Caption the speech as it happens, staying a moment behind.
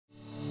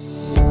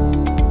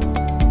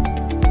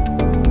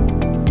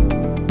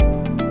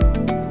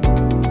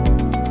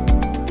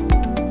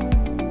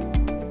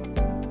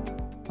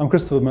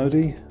Christopher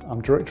Mody.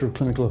 I'm Director of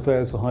Clinical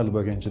Affairs for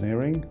Heidelberg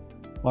Engineering.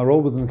 My role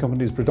within the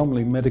company is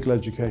predominantly medical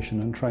education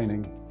and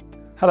training.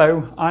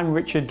 Hello, I'm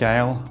Richard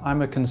Gale.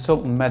 I'm a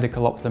consultant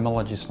medical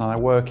ophthalmologist and I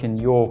work in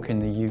York in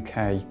the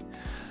UK.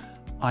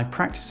 I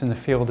practice in the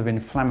field of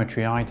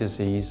inflammatory eye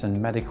disease and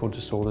medical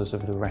disorders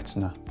of the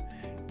retina.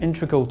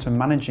 Integral to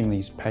managing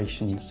these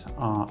patients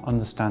are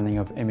understanding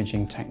of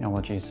imaging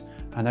technologies,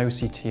 and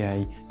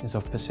OCTA is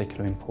of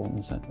particular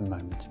importance at the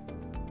moment.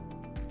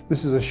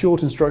 This is a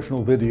short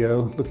instructional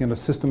video looking at a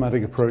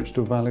systematic approach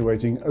to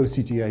evaluating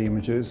OCTA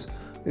images.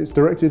 It's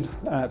directed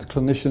at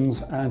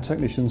clinicians and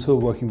technicians who are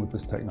working with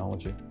this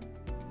technology.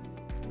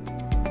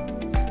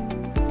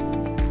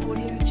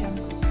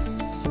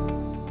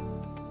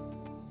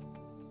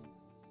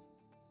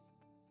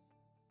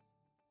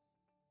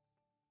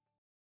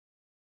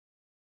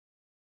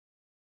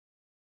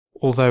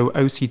 Although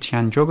OCT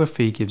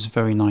angiography gives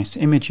very nice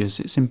images,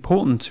 it's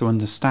important to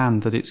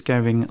understand that it's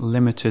giving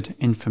limited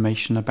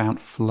information about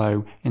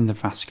flow in the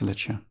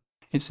vasculature.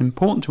 It's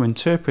important to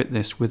interpret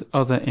this with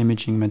other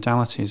imaging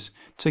modalities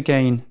to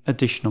gain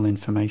additional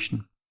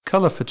information.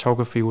 Colour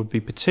photography would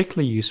be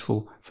particularly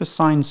useful for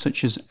signs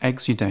such as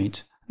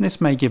exudate, and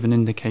this may give an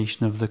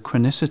indication of the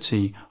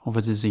chronicity of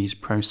a disease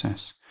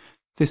process.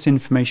 This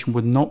information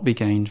would not be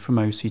gained from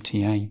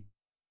OCTA.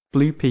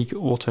 Blue peak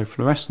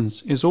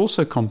autofluorescence is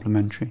also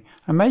complementary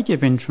and may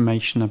give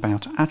information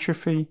about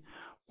atrophy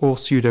or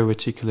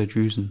pseudoreticular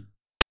drusen.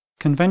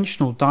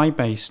 Conventional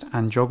dye-based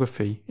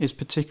angiography is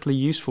particularly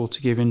useful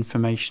to give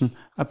information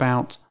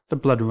about the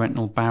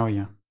blood-retinal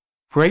barrier.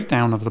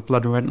 Breakdown of the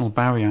blood-retinal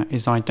barrier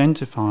is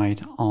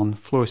identified on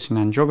fluorescein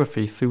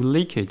angiography through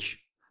leakage,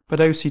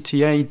 but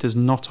OCTA does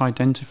not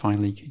identify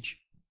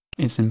leakage.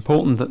 It's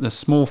important that the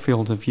small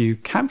field of view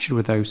captured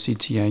with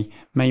OCTA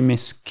may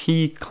miss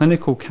key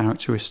clinical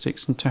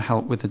characteristics to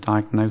help with the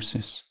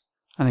diagnosis.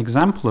 An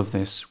example of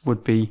this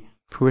would be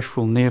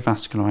peripheral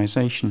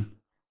neovascularization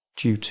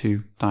due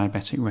to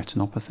diabetic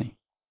retinopathy.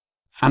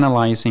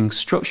 Analyzing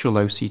structural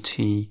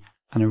OCT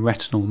and a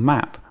retinal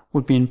map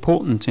would be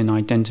important in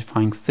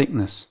identifying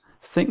thickness.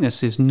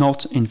 Thickness is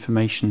not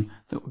information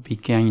that would be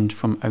gained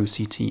from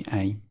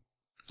OCTA.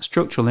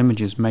 Structural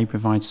images may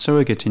provide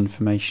surrogate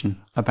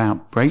information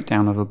about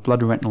breakdown of a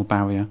blood-retinal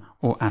barrier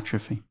or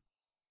atrophy.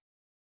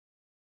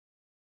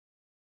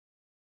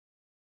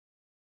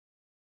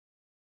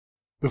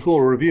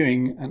 Before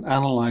reviewing and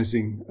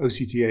analysing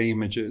OCTA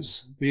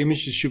images, the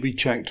images should be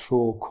checked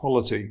for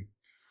quality.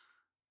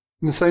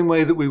 In the same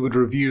way that we would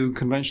review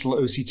conventional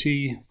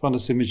OCT,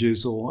 fundus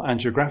images or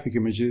angiographic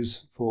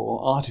images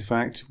for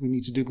artifact, we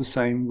need to do the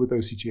same with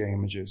OCTA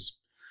images.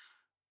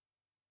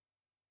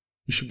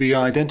 We should be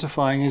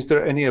identifying, is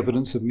there any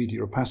evidence of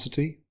media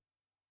opacity,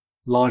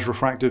 large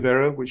refractive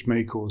error which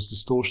may cause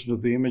distortion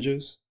of the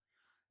images?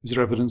 Is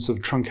there evidence of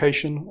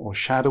truncation or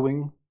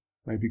shadowing,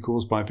 may be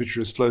caused by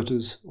vitreous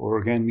floaters or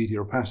again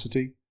media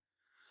opacity?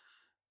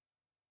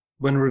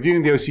 When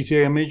reviewing the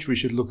OCTA image, we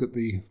should look at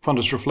the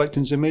fundus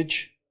reflectance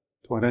image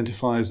to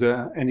identify is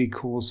there any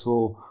cause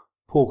for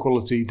poor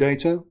quality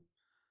data,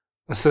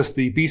 assess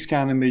the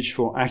B-scan image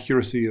for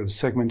accuracy of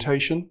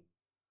segmentation,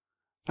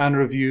 and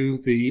review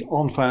the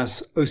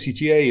en-face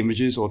OCTA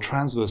images or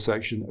transverse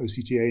section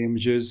OCTA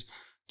images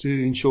to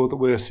ensure that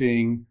we're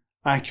seeing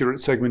accurate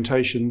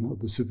segmentation of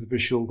the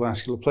superficial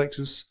vascular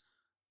plexus,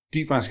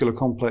 deep vascular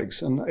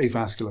complex and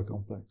avascular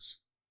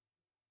complex.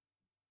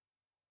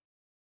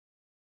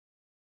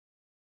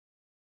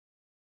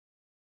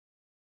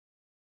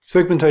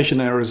 Segmentation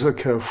errors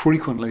occur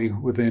frequently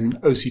within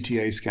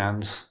OCTA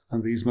scans,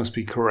 and these must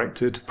be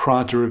corrected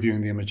prior to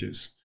reviewing the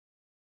images.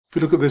 If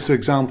we look at this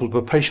example of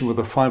a patient with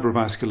a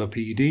fibrovascular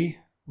PED,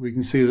 we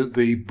can see that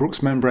the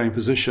Brooks membrane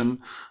position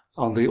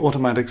on the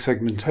automatic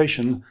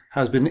segmentation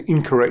has been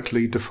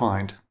incorrectly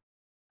defined.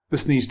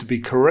 This needs to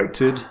be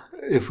corrected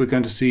if we're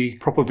going to see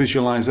proper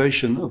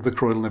visualization of the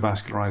choroidal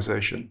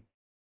neovascularization.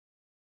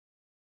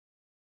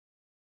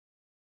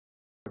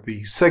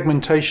 The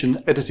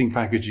segmentation editing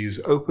package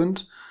is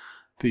opened,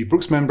 the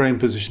Brooks membrane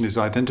position is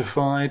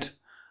identified,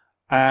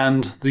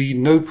 and the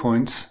node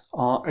points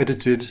are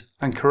edited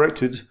and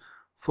corrected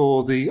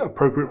for the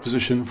appropriate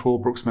position for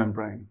Brooks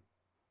membrane.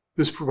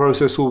 This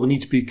process will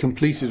need to be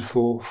completed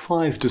for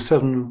 5 to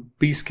 7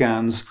 B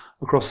scans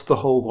across the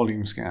whole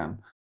volume scan.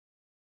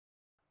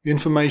 The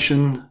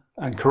information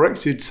and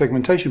corrected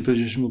segmentation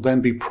position will then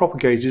be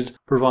propagated,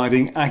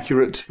 providing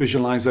accurate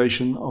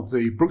visualization of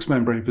the Brooks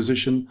membrane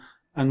position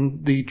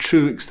and the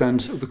true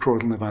extent of the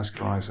choroidal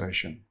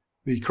neovascularization.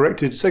 The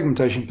corrected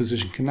segmentation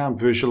position can now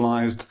be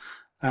visualized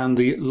and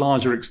the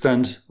larger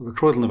extent of the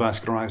choroidal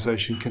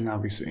neovascularization can now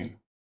be seen.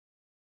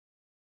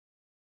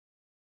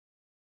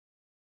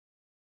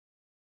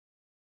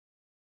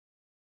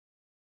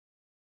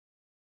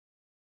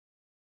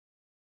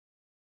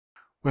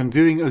 When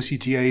viewing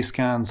OCTA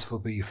scans for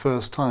the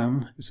first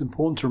time, it's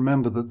important to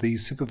remember that the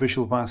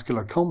superficial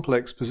vascular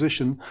complex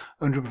position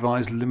only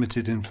provides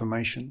limited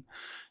information.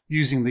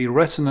 Using the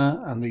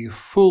retina and the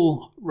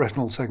full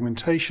retinal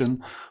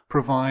segmentation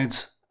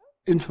provides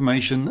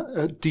information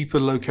at deeper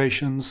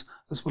locations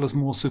as well as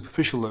more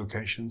superficial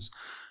locations,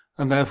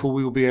 and therefore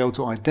we will be able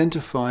to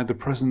identify the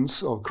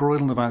presence of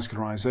choroidal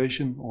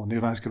neovascularization or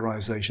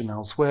neovascularization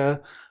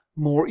elsewhere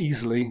more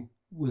easily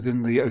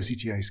within the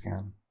OCTA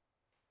scan.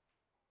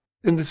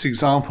 In this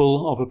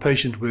example of a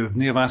patient with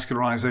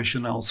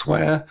neovascularization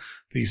elsewhere,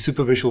 the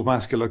superficial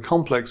vascular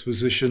complex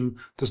position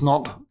does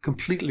not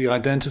completely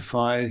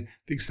identify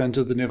the extent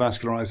of the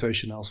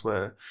neovascularization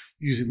elsewhere.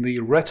 Using the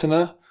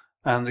retina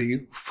and the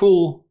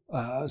full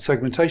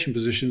segmentation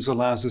positions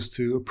allows us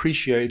to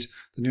appreciate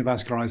the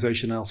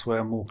neovascularization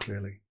elsewhere more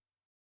clearly.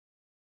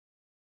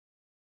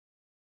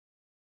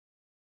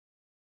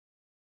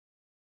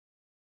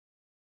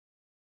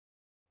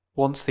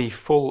 Once the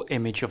full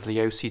image of the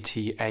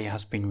OCTA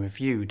has been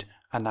reviewed,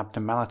 an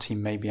abnormality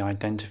may be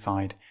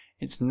identified.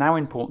 It's now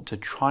important to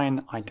try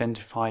and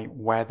identify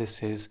where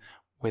this is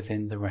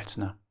within the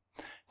retina.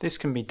 This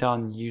can be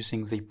done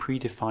using the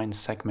predefined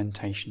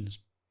segmentations.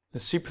 The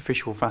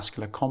superficial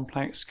vascular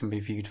complex can be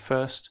viewed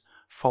first.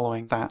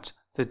 Following that,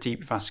 the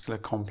deep vascular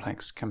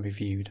complex can be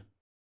viewed.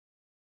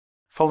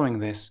 Following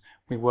this,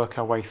 we work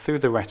our way through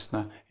the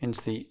retina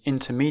into the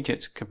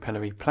intermediate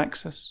capillary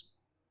plexus,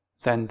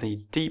 then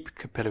the deep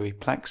capillary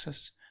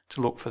plexus to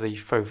look for the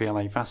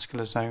foveal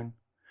avascular zone,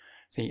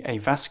 the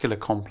avascular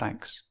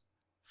complex,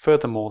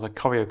 furthermore the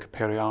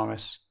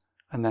choriocapillaris,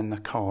 and then the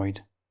choroid.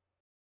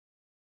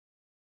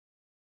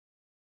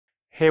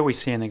 Here we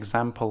see an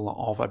example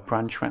of a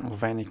branch retinal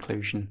vein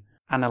occlusion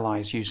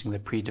analysed using the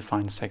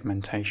predefined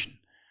segmentation.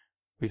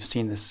 We've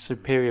seen the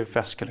superior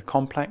vascular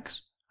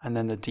complex and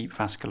then the deep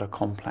vascular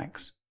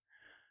complex.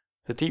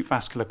 The deep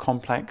vascular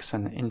complex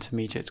and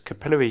intermediate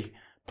capillary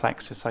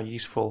plexus are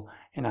useful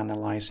in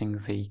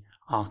analysing the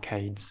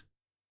arcades.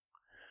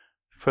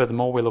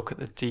 Furthermore, we look at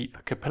the deep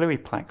capillary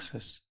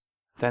plexus,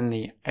 then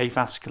the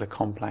avascular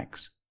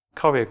complex,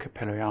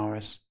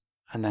 choriocapillaris,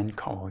 and then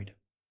choroid.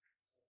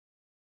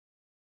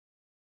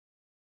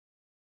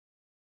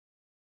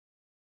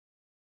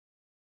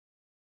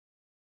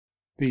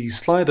 The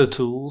slider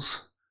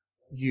tools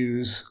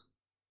use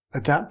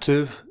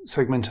adaptive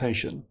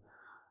segmentation.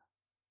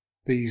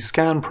 The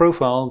scan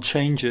profile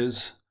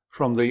changes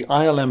from the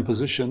ILM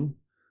position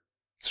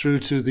through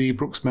to the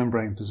Brooks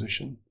membrane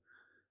position.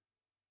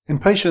 In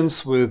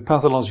patients with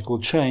pathological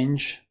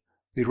change,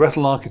 the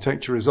retinal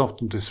architecture is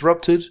often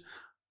disrupted,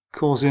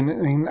 causing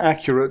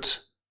inaccurate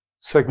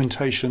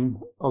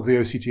segmentation of the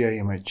OCTA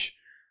image.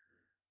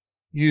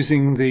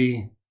 Using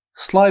the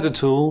slider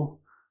tool,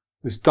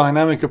 this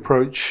dynamic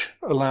approach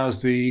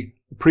allows the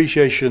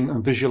appreciation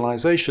and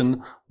visualization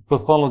of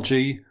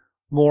pathology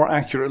more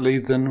accurately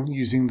than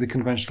using the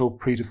conventional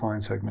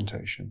predefined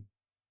segmentation.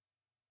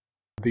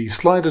 The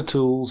slider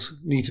tools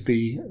need to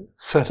be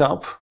set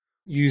up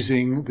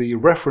using the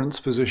reference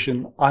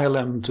position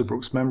ILM to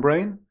Brooks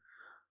membrane,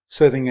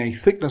 setting a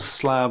thickness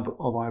slab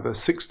of either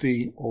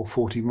 60 or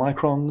 40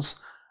 microns,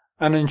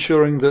 and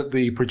ensuring that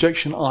the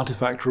projection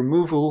artifact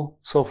removal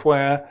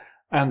software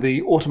and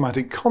the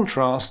automatic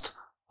contrast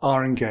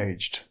are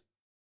engaged.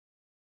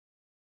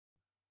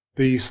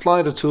 The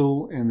slider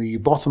tool in the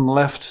bottom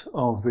left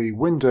of the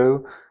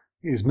window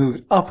is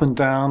moved up and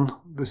down.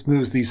 This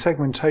moves the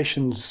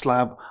segmentation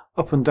slab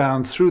up and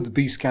down through the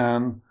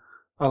B-scan,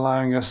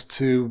 allowing us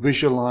to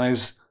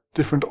visualize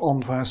different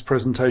en-face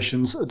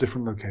presentations at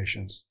different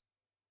locations.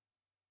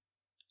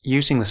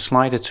 Using the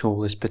slider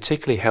tool is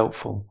particularly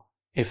helpful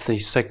if the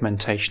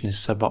segmentation is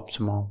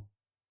suboptimal.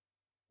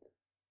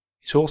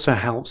 It also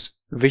helps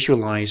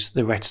visualize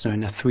the retina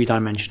in a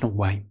three-dimensional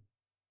way.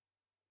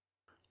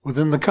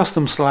 Within the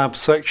custom slab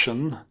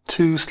section,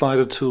 two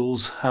slider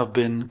tools have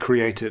been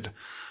created: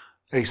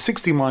 a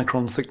 60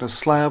 micron thickness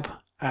slab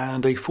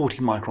and a 40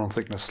 micron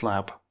thickness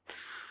slab.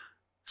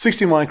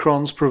 60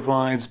 microns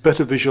provides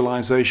better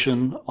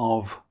visualization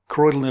of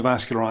choroidal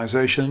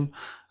neovascularization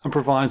and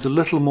provides a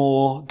little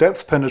more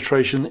depth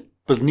penetration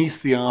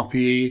beneath the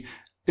RPE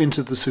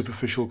into the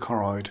superficial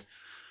choroid.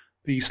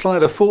 The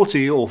slider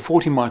 40 or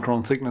 40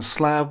 micron thickness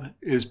slab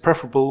is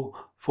preferable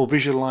for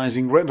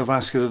visualizing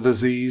retinovascular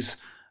disease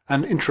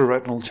and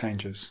intraretinal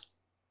changes.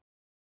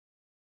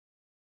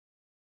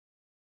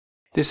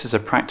 This is a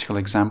practical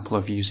example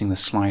of using the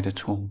slider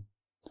tool.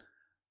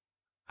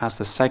 As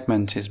the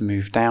segment is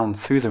moved down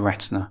through the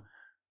retina,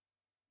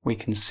 we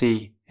can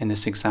see in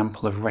this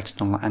example of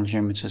retinal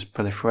angiomatous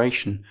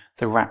proliferation,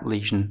 the wrap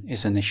lesion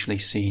is initially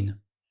seen.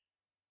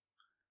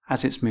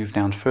 As it's moved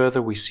down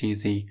further, we see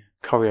the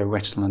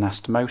chorioretinal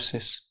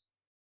anastomosis,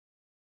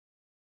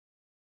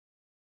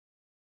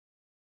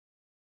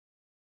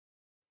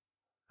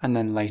 and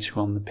then later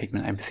on the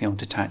pigment epithelial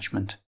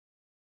detachment.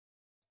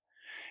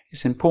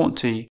 It's important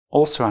to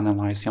also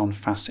analyse the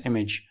en-face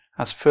image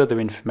as further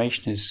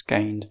information is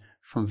gained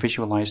from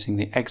visualising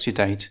the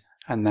exudate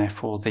and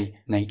therefore the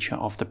nature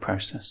of the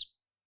process.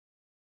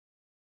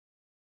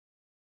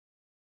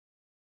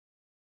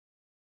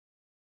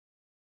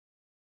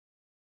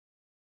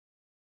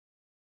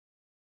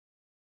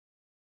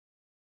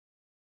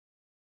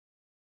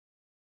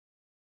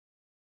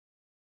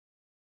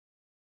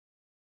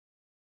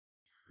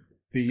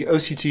 The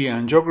OCT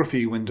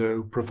Angiography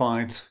window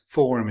provides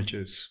 4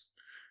 images: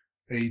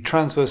 a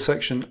transverse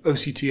section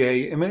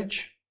OCTA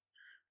image,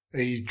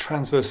 a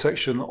transverse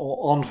section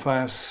or en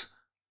face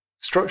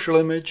structural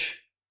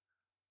image,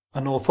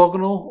 an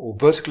orthogonal or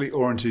vertically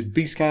oriented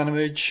B-scan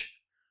image,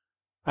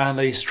 and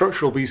a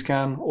structural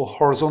B-scan or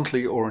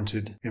horizontally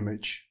oriented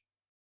image.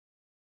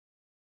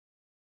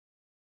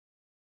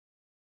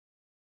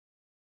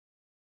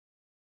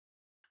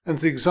 In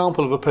the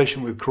example of a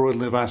patient with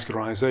choroidal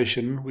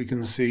neovascularization, we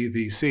can see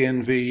the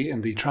CNV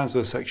in the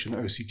transverse section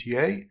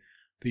OCTA,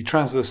 the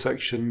transverse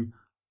section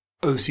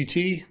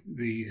OCT,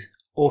 the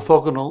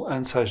orthogonal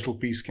and sagittal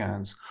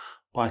B-scans.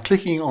 By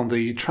clicking on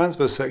the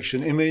transverse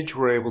section image,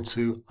 we're able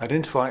to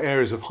identify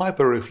areas of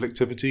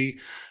hyperreflectivity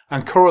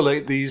and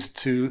correlate these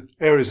to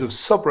areas of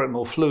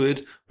subretinal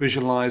fluid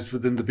visualized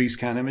within the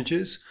B-scan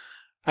images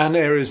and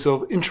areas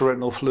of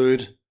intraretinal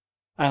fluid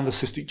and the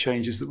cystic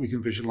changes that we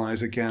can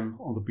visualize again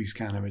on the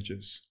B-scan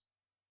images.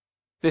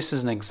 This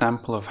is an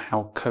example of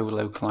how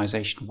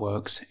co-localization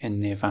works in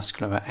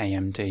neovascular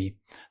AMD.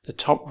 The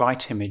top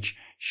right image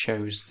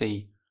shows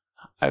the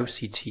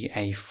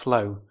OCTA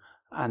flow,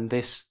 and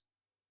this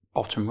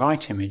bottom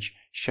right image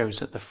shows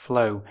that the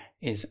flow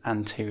is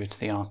anterior to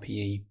the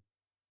RPE.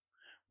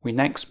 We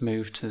next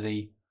move to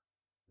the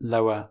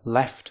lower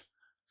left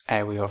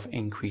area of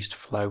increased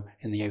flow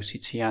in the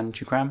OCT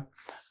angiogram,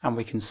 and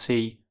we can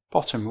see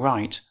bottom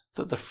right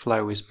that the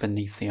flow is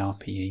beneath the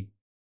RPE.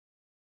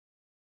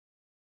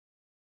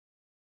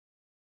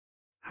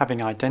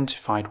 Having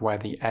identified where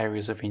the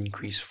areas of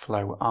increased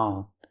flow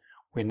are,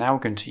 we're now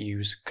going to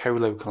use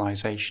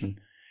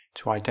co-localization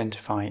to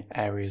identify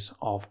areas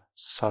of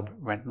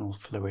subretinal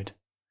fluid.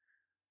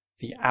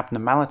 The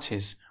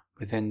abnormalities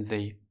within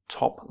the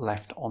top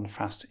left en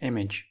face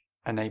image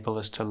enable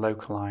us to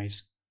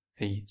localize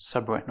the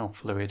subretinal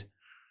fluid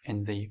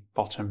in the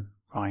bottom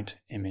right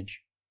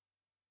image.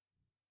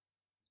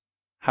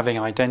 Having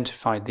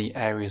identified the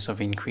areas of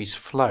increased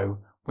flow,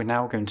 we're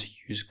now going to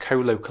use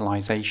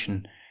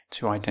co-localization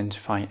to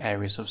identify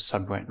areas of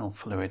subretinal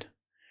fluid.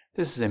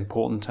 This is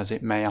important as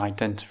it may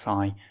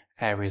identify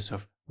areas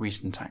of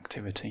recent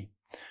activity.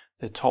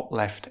 The top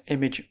left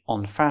image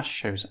en face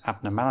shows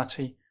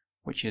abnormality,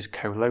 which is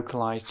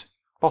co-localized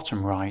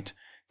bottom right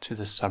to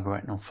the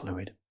subretinal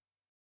fluid.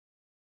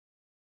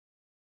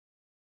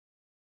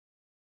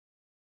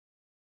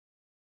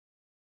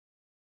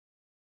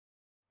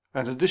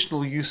 An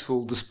additional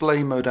useful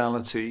display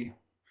modality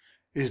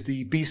is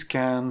the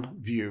B-scan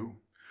view.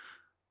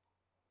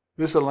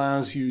 This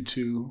allows you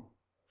to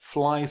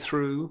fly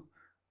through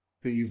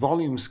the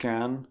volume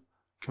scan,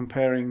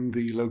 comparing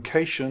the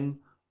location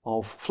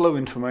of flow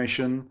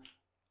information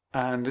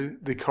and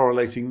the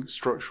correlating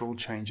structural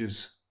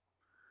changes.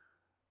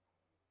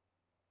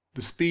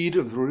 The speed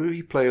of the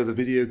replay of the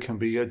video can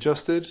be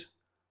adjusted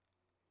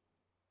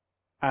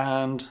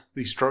and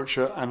the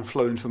structure and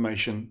flow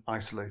information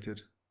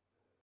isolated.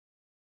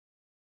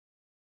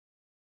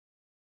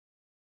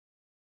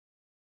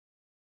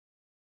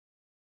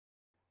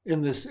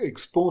 In this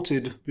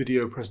exported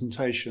video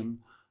presentation,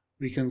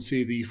 we can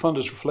see the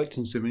fundus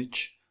reflectance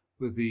image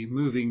with the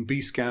moving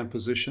B-scan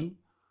position,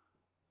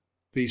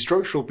 the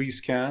structural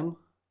B-scan,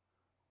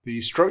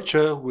 the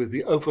structure with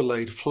the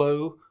overlaid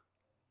flow,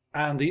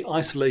 and the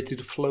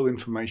isolated flow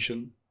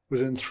information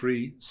within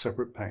 3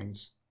 separate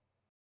panes.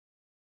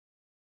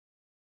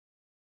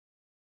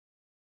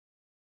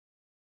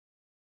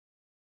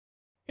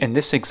 In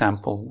this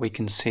example, we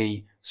can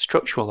see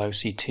structural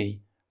OCT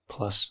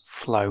plus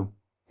flow.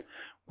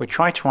 We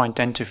try to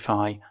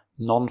identify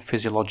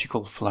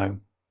non-physiological flow.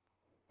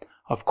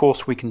 Of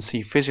course, we can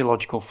see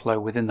physiological flow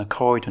within the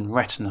choroid and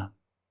retina.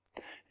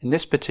 In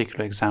this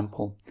particular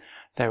example,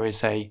 there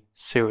is a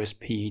serous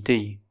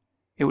PED.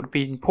 It would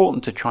be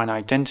important to try and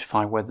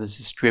identify whether this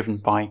is driven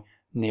by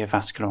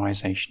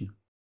neovascularization.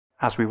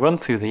 As we run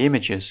through the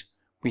images,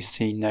 we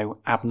see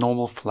no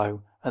abnormal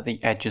flow at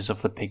the edges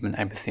of the pigment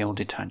epithelial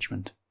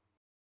detachment.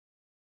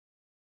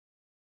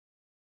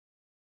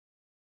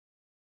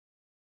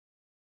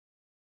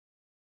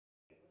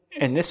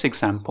 In this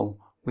example,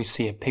 we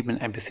see a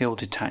pigment epithelial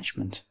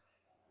detachment.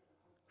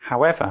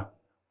 However,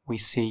 we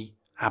see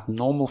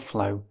abnormal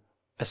flow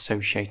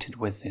associated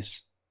with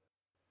this.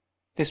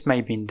 This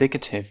may be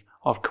indicative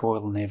of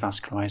choroidal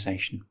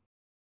neovascularization.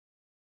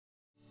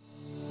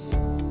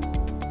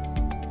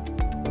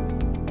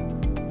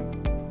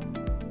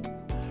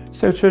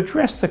 So to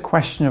address the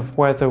question of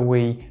whether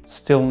we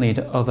still need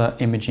other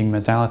imaging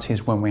modalities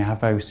when we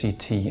have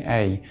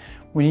OCTA,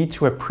 we need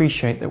to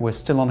appreciate that we're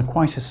still on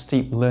quite a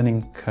steep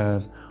learning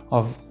curve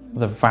of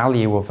the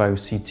value of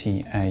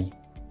OCTA.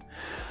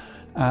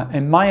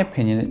 In my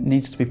opinion, it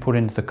needs to be put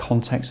into the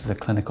context of the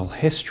clinical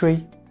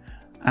history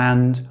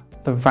and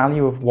the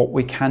value of what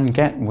we can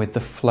get with the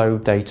flow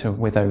data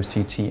with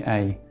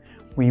OCTA.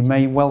 We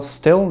may well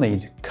still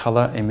need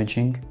colour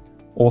imaging,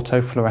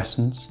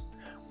 autofluorescence.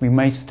 We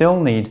may still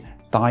need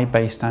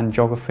dye-based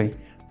angiography,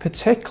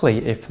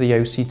 particularly if the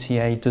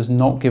OCTA does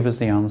not give us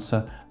the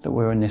answer that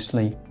we're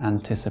initially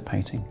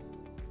anticipating.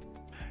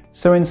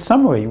 So in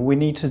summary, we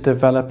need to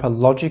develop a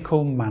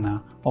logical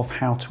manner of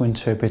how to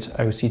interpret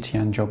OCT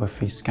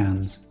angiography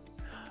scans.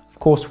 Of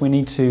course, we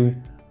need to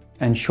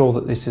ensure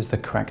that this is the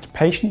correct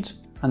patient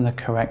and the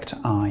correct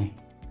eye.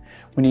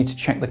 We need to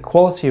check the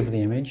quality of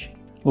the image,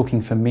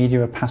 looking for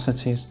media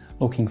opacities,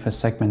 looking for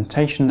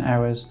segmentation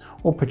errors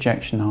or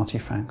projection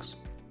artifacts.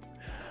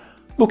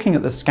 Looking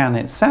at the scan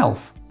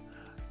itself,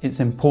 it's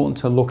important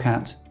to look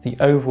at the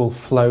overall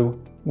flow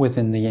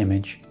within the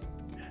image.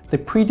 The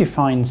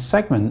predefined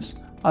segments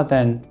are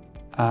then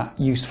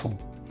useful.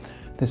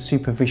 The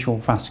superficial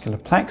vascular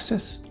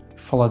plexus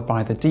followed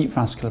by the deep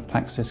vascular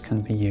plexus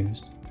can be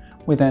used.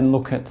 We then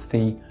look at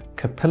the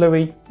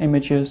capillary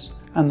images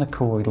and the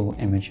choroidal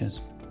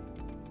images.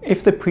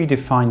 If the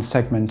predefined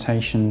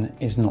segmentation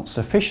is not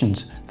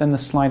sufficient, then the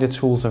slider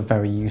tools are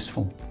very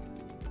useful.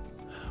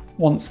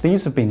 Once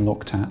these have been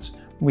looked at,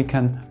 we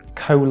can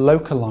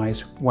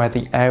co-localize where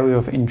the area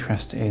of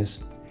interest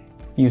is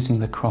using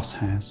the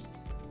crosshairs.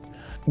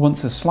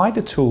 Once a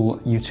slider tool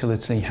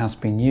utility has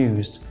been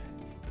used,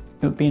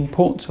 it would be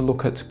important to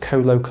look at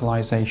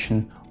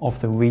co-localization of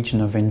the region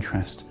of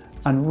interest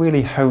and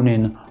really hone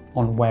in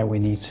on where we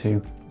need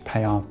to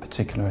pay our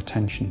particular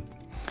attention.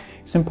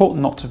 It's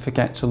important not to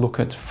forget to look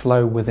at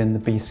flow within the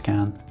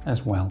B-scan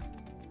as well.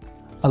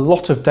 A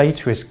lot of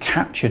data is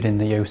captured in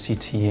the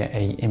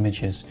OCTA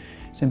images.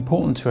 It's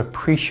important to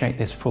appreciate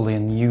this fully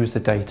and use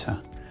the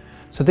data.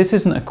 So this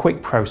isn't a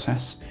quick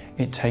process.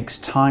 It takes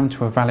time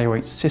to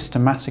evaluate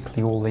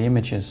systematically all the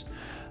images.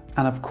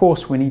 And of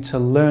course, we need to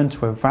learn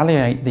to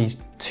evaluate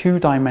these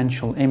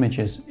two-dimensional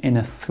images in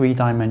a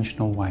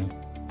three-dimensional way.